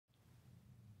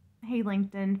Hey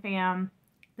LinkedIn fam,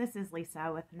 this is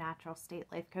Lisa with Natural State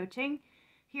Life Coaching,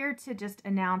 here to just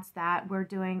announce that we're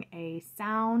doing a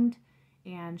sound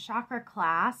and chakra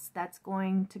class that's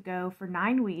going to go for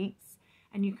 9 weeks,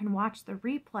 and you can watch the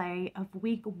replay of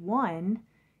week 1.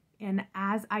 And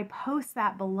as I post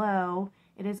that below,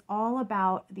 it is all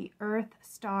about the Earth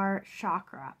Star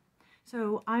Chakra.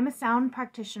 So I'm a sound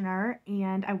practitioner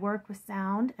and I work with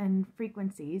sound and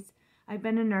frequencies. I've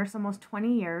been a nurse almost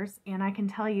 20 years, and I can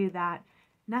tell you that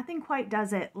nothing quite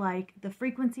does it like the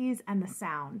frequencies and the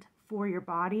sound for your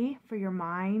body, for your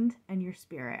mind, and your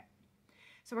spirit.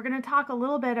 So we're going to talk a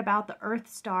little bit about the Earth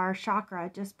Star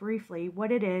Chakra, just briefly,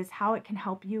 what it is, how it can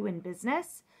help you in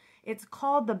business. It's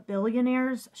called the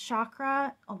Billionaire's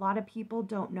Chakra. A lot of people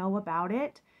don't know about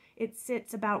it. It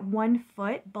sits about 1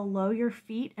 foot below your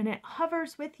feet, and it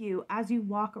hovers with you as you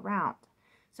walk around.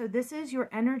 So this is your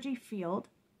energy field,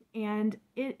 and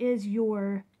it is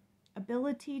your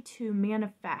ability to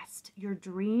manifest your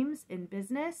dreams in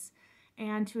business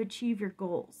and to achieve your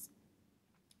goals.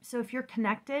 So if you're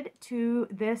connected to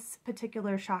this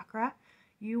particular chakra,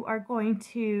 you are going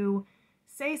to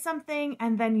say something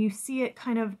and then you see it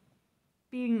kind of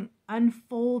being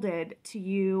unfolded to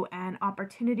you and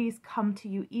opportunities come to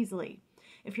you easily.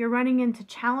 If you're running into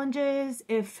challenges,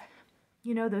 if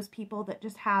you know those people that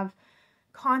just have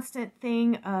constant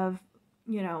thing of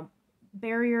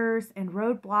barriers and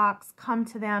roadblocks come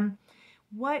to them,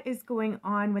 what is going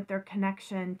on with their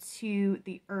connection to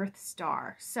the Earth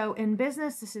Star? So in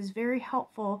business, this is very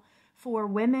helpful for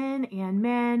women and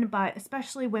men, but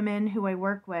especially women who I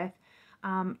work with,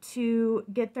 to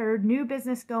get their new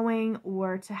business going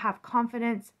or to have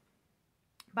confidence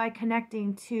by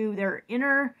connecting to their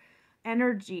inner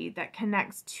energy that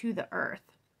connects to the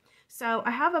earth. So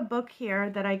I have a book here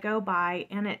that I go by,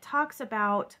 and it talks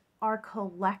about our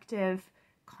collective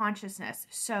consciousness.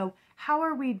 So how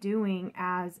are we doing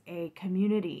as a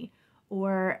community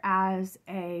or as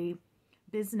a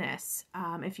business?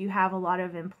 If you have a lot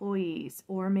of employees,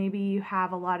 or maybe you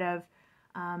have a lot of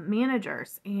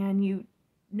managers, and you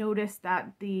notice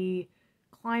that the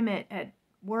climate at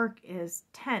work is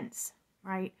tense,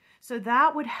 right? So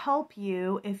that would help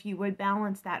you if you would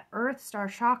balance that Earth Star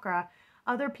Chakra.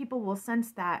 Other people will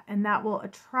sense that, and that will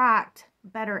attract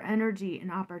better energy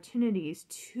and opportunities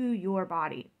to your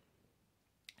body.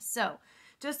 So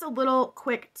just a little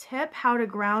quick tip how to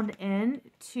ground in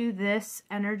to this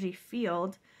energy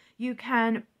field. You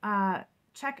can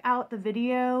check out the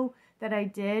video that I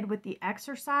did with the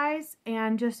exercise,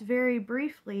 and just very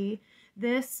briefly,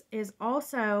 this is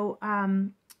also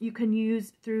you can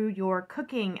use through your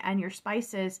cooking and your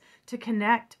spices to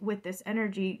connect with this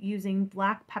energy using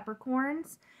black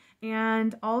peppercorns.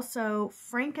 And also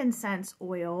frankincense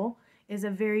oil is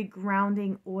a very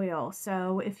grounding oil.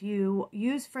 So if you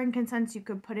use frankincense, you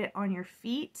could put it on your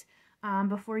feet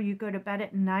before you go to bed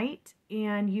at night,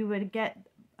 and you would get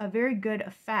a very good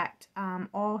effect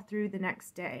all through the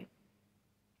next day.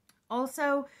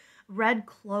 Also, red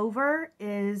clover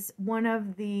is one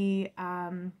of the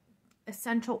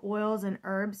essential oils and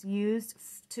herbs used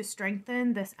to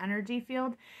strengthen this energy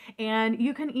field. And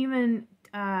you can even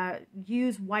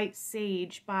use white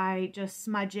sage by just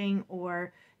smudging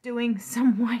or doing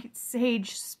some white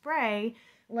sage spray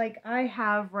like I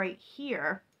have right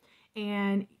here.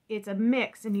 And it's a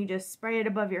mix, and you just spray it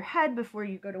above your head before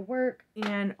you go to work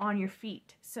and on your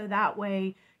feet. So that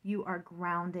way you are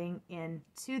grounding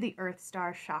into the Earth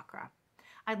Star Chakra.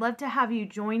 I'd love to have you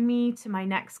join me to my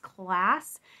next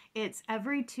class. It's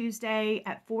every Tuesday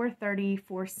at 4:30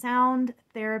 for sound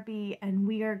therapy, and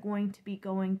we are going to be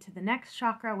going to the next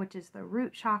chakra, which is the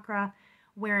root chakra,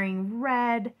 wearing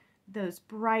red, those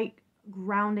bright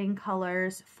grounding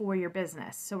colors for your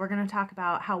business. So we're going to talk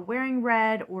about how wearing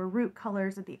red or root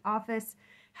colors at the office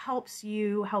helps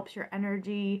you, helps your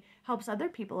energy, helps other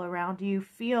people around you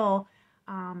feel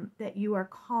that you are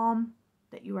calm,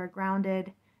 that you are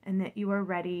grounded, and that you are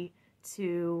ready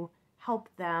to help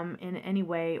them in any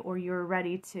way, or you're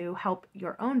ready to help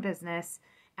your own business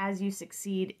as you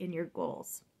succeed in your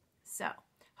goals. So,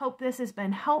 hope this has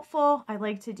been helpful. I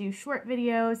like to do short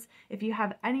videos. If you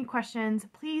have any questions,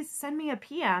 please send me a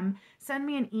PM, send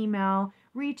me an email,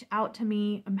 reach out to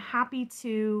me. I'm happy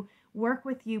to work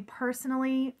with you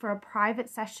personally for a private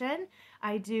session.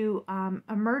 I do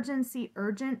emergency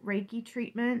urgent Reiki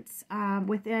treatments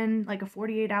within like a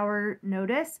 48-hour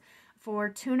notice for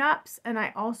tune-ups, and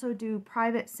I also do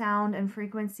private sound and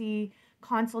frequency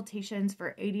consultations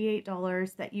for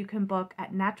 $88 that you can book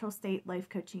at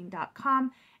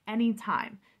naturalstatelifecoaching.com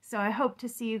anytime. So I hope to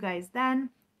see you guys then,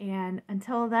 and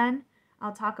until then,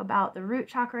 I'll talk about the root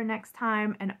chakra next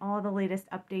time and all the latest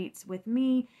updates with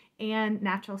me and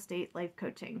Natural State Life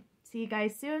Coaching. See you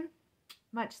guys soon.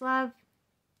 Much love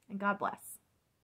and God bless.